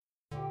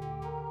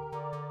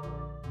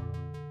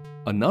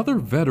Another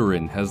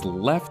veteran has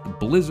left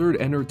Blizzard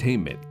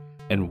Entertainment,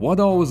 and what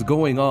all is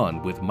going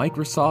on with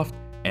Microsoft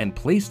and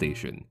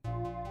PlayStation.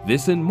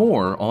 This and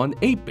more on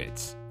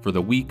 8-Bits for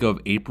the week of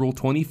April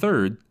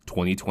 23rd,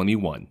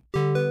 2021.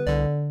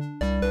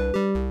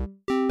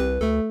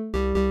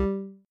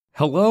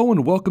 Hello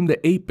and welcome to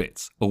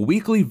 8-Bits, a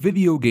weekly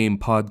video game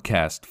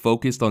podcast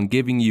focused on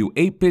giving you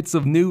 8 bits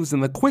of news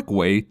in a quick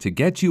way to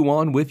get you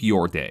on with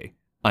your day.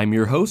 I'm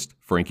your host,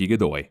 Frankie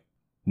Godoy.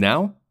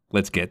 Now,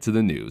 let's get to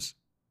the news.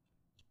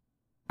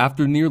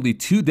 After nearly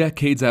 2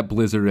 decades at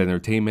Blizzard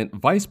Entertainment,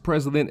 Vice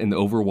President and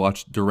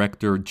Overwatch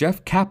Director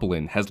Jeff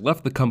Kaplan has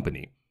left the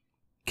company.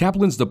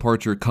 Kaplan's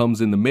departure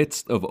comes in the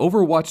midst of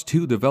Overwatch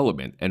 2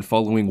 development and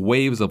following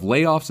waves of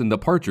layoffs and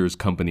departures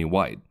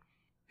company-wide.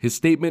 His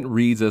statement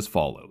reads as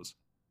follows.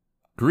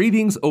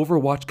 Greetings,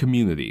 Overwatch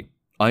community.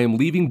 I am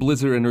leaving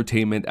Blizzard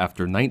Entertainment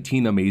after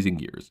 19 amazing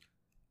years.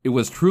 It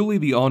was truly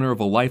the honor of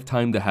a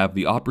lifetime to have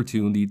the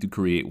opportunity to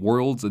create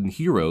worlds and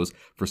heroes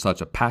for such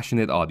a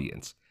passionate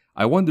audience.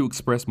 I want to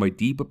express my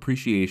deep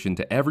appreciation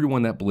to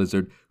everyone at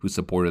Blizzard who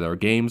supported our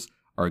games,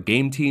 our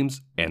game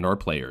teams, and our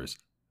players.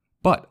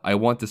 But I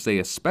want to say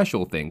a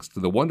special thanks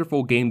to the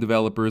wonderful game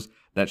developers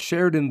that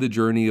shared in the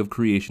journey of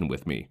creation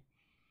with me.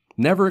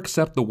 Never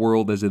accept the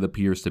world as it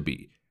appears to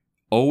be.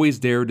 Always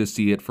dare to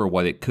see it for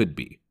what it could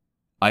be.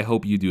 I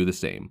hope you do the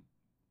same.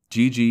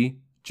 GG,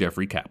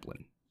 Jeffrey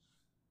Kaplan.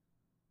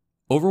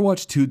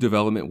 Overwatch 2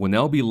 development will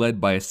now be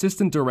led by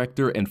Assistant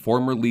Director and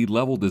former lead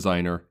level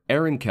designer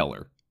Aaron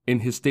Keller.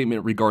 In his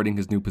statement regarding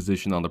his new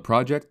position on the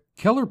project,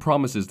 Keller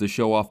promises to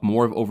show off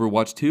more of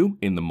Overwatch 2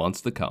 in the months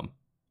to come.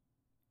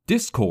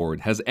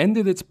 Discord has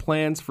ended its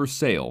plans for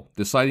sale,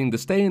 deciding to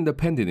stay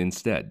independent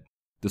instead.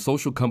 The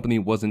social company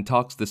was in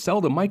talks to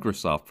sell to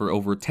Microsoft for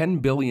over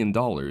 $10 billion,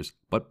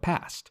 but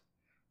passed.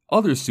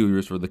 Other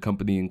suitors for the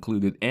company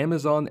included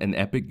Amazon and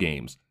Epic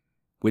Games.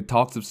 With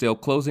talks of sale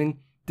closing,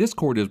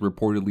 Discord is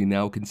reportedly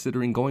now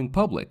considering going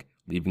public,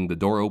 leaving the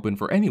door open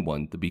for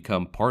anyone to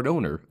become part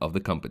owner of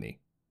the company.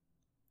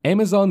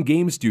 Amazon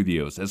Game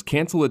Studios has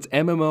canceled its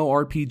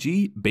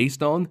MMORPG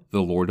based on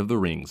The Lord of the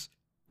Rings.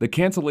 The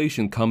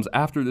cancellation comes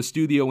after the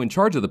studio in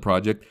charge of the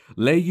project,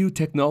 Leyou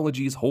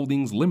Technologies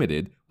Holdings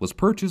Limited, was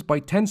purchased by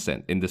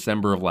Tencent in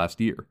December of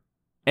last year.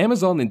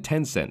 Amazon and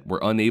Tencent were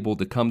unable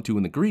to come to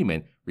an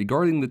agreement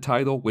regarding the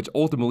title, which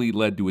ultimately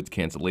led to its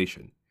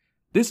cancellation.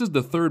 This is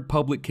the third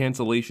public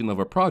cancellation of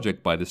a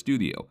project by the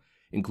studio,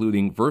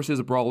 including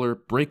Versus Brawler,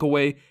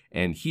 Breakaway,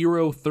 and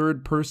Hero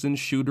third-person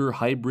shooter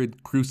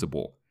hybrid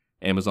Crucible.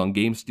 Amazon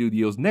Game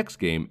Studios' next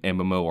game,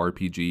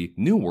 MMORPG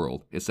New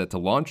World, is set to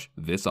launch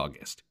this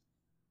August.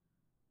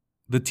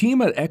 The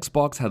team at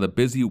Xbox had a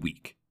busy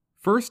week.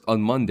 First,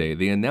 on Monday,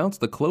 they announced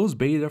the closed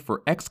beta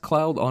for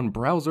xCloud on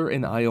browser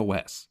and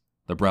iOS.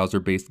 The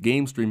browser-based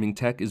game streaming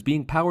tech is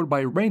being powered by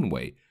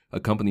Rainway,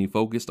 a company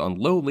focused on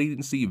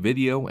low-latency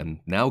video and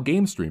now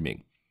game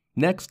streaming.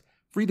 Next,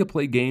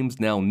 free-to-play games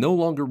now no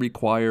longer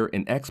require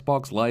an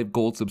Xbox Live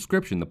Gold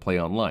subscription to play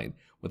online,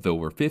 with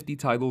over 50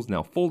 titles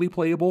now fully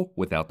playable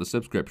without the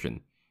subscription.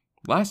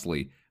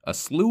 Lastly, a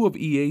slew of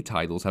EA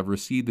titles have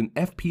received an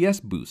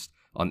FPS boost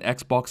on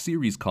Xbox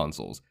Series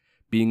consoles,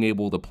 being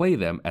able to play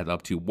them at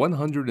up to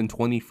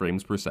 120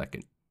 frames per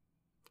second.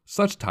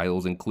 Such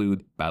titles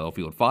include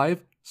Battlefield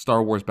 5,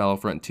 Star Wars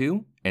Battlefront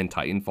 2, and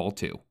Titanfall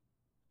 2.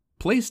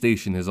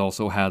 PlayStation has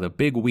also had a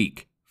big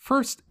week.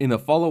 First, in a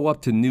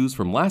follow-up to news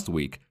from last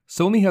week,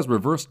 Sony has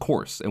reversed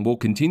course and will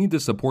continue to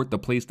support the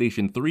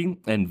PlayStation 3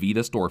 and Vita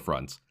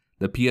storefronts.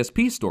 The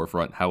PSP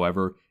storefront,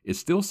 however, is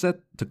still set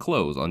to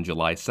close on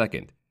July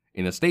 2nd.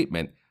 In a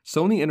statement,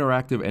 Sony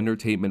Interactive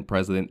Entertainment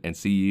President and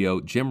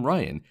CEO Jim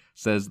Ryan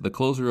says the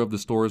closure of the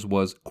stores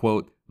was,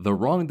 quote, the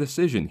wrong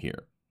decision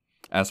here.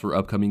 As for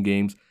upcoming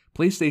games,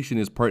 PlayStation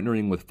is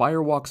partnering with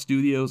Firewalk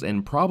Studios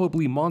and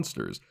Probably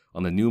Monsters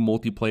on a new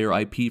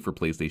multiplayer IP for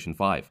PlayStation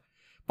 5.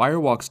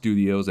 Firewalk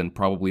Studios and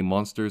Probably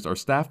Monsters are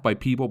staffed by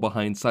people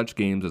behind such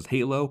games as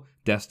Halo,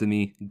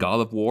 Destiny,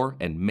 God of War,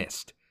 and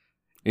Myst.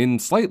 In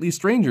slightly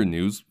stranger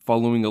news,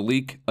 following a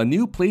leak, a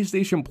new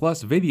PlayStation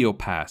Plus Video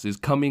Pass is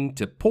coming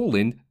to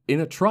Poland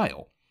in a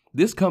trial.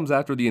 This comes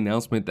after the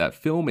announcement that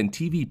film and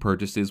TV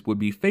purchases would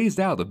be phased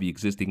out of the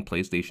existing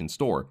PlayStation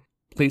Store.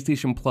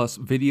 PlayStation Plus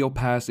Video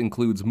Pass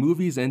includes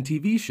movies and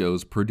TV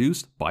shows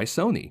produced by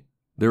Sony.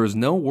 There is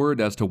no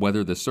word as to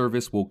whether the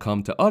service will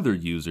come to other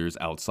users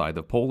outside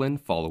of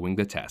Poland following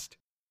the test.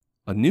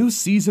 A new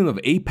season of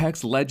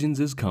Apex Legends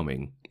is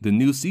coming. The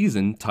new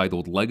season,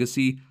 titled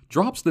Legacy,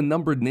 drops the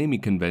numbered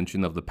naming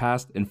convention of the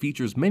past and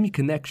features many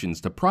connections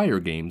to prior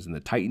games in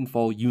the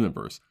Titanfall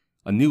universe.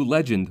 A new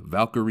legend,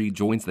 Valkyrie,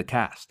 joins the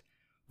cast.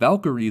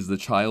 Valkyrie is the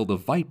child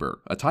of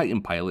Viper, a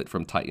Titan pilot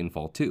from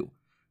Titanfall 2.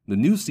 The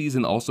new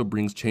season also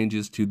brings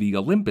changes to the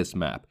Olympus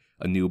map,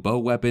 a new bow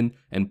weapon,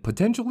 and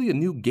potentially a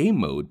new game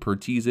mode per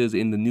teases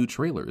in the new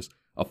trailers.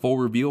 A full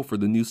reveal for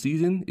the new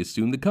season is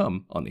soon to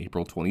come on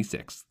April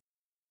 26th.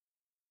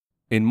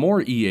 In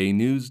more EA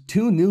news,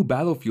 2 new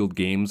Battlefield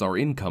games are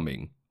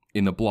incoming.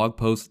 In a blog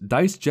post,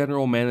 DICE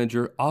General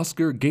Manager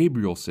Oscar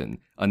Gabrielson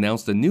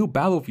announced a new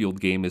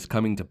Battlefield game is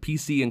coming to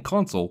PC and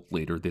console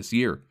later this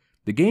year.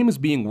 The game is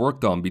being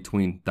worked on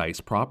between DICE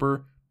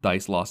proper,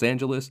 DICE Los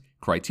Angeles,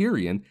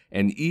 Criterion,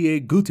 and EA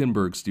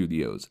Gutenberg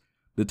Studios.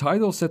 The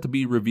title is set to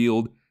be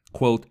revealed,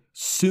 quote,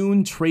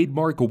 soon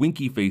trademark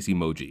winky face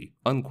emoji,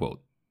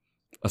 unquote.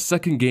 A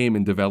second game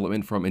in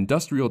development from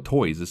Industrial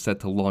Toys is set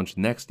to launch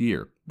next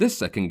year. This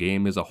second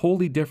game is a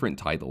wholly different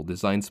title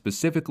designed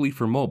specifically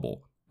for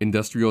mobile.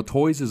 Industrial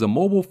Toys is a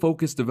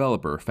mobile-focused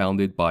developer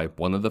founded by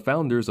one of the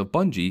founders of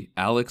Bungie,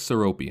 Alex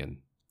Seropian.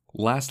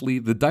 Lastly,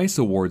 the DICE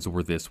Awards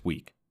were this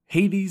week.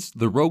 Hades,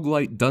 the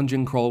roguelite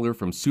dungeon crawler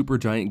from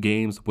Supergiant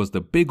Games, was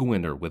the big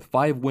winner with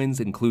 5 wins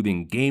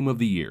including Game of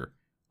the Year.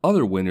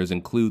 Other winners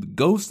include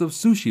Ghost of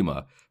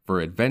Tsushima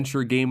for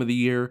Adventure Game of the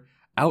Year,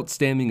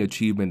 Outstanding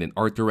Achievement in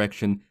Art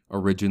Direction,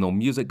 Original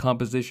Music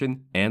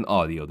Composition, and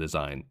Audio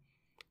Design.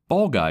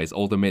 Fall Guys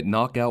Ultimate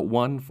Knockout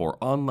won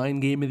for Online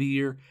Game of the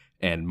Year,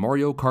 and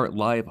Mario Kart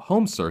Live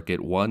Home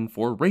Circuit won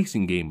for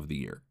Racing Game of the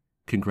Year.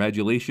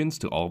 Congratulations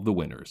to all of the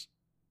winners.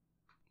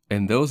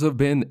 And those have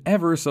been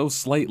ever so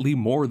slightly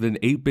more than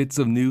 8 bits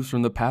of news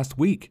from the past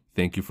week.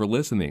 Thank you for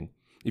listening.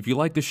 If you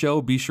like the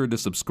show, be sure to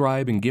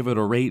subscribe and give it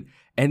a rate.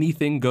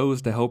 Anything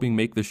goes to helping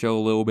make the show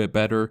a little bit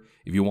better.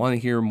 If you want to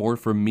hear more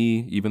from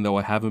me, even though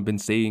I haven't been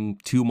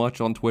saying too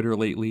much on Twitter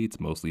lately, it's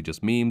mostly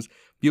just memes,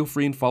 feel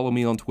free and follow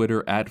me on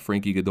Twitter at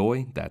Frankie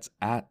Godoy. That's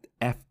at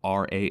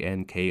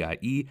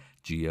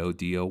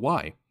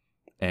FrankieGodoy.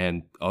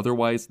 And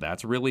otherwise,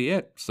 that's really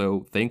it.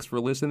 So thanks for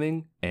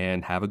listening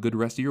and have a good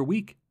rest of your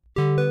week.